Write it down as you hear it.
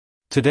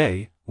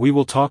Today, we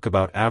will talk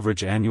about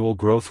average annual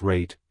growth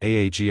rate,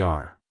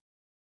 AAGR.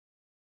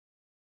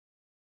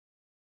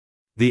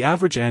 The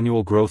average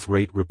annual growth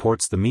rate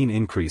reports the mean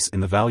increase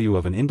in the value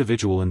of an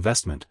individual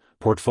investment,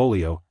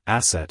 portfolio,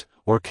 asset,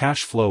 or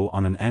cash flow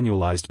on an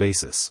annualized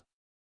basis.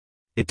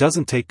 It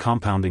doesn't take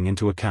compounding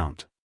into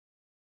account.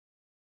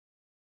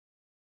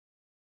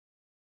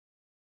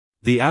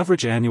 The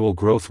average annual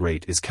growth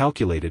rate is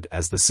calculated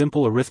as the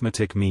simple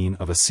arithmetic mean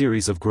of a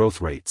series of growth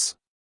rates.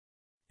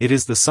 It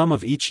is the sum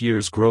of each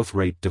year's growth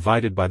rate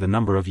divided by the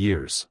number of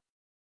years.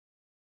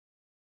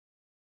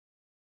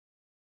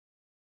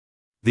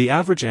 The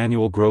average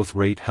annual growth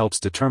rate helps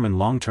determine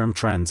long-term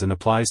trends and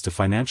applies to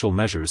financial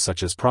measures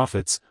such as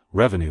profits,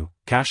 revenue,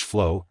 cash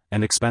flow,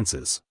 and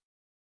expenses.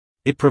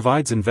 It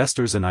provides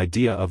investors an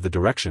idea of the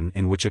direction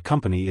in which a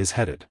company is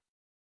headed.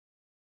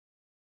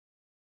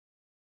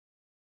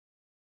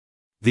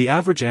 The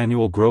average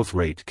annual growth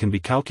rate can be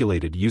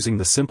calculated using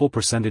the simple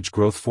percentage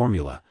growth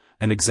formula,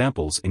 and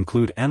examples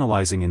include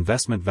analyzing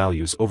investment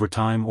values over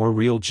time or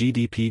real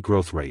GDP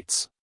growth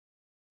rates.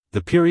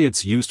 The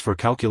periods used for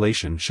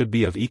calculation should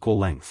be of equal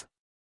length.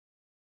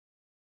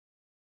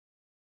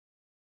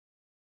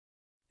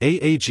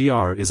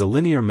 AAGR is a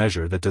linear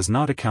measure that does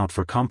not account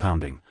for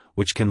compounding,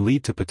 which can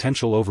lead to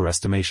potential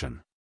overestimation.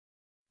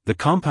 The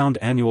compound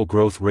annual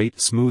growth rate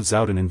smooths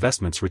out an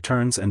investment's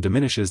returns and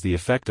diminishes the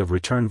effect of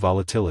return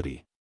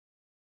volatility.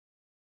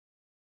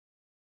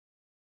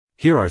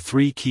 Here are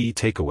 3 key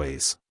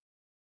takeaways.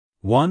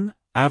 1.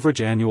 Average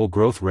annual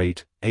growth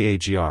rate,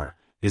 AAGR,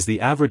 is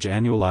the average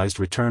annualized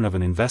return of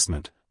an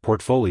investment,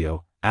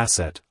 portfolio,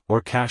 asset,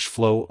 or cash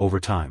flow over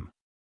time.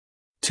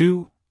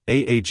 2.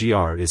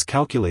 AAGR is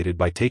calculated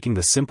by taking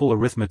the simple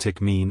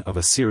arithmetic mean of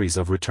a series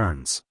of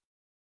returns.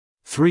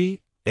 3.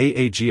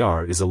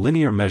 AAGR is a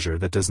linear measure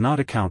that does not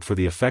account for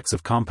the effects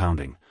of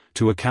compounding.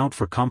 To account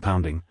for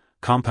compounding,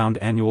 compound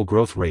annual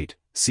growth rate,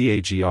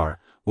 CAGR,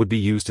 would be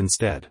used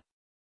instead.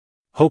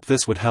 Hope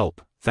this would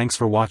help. Thanks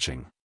for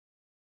watching.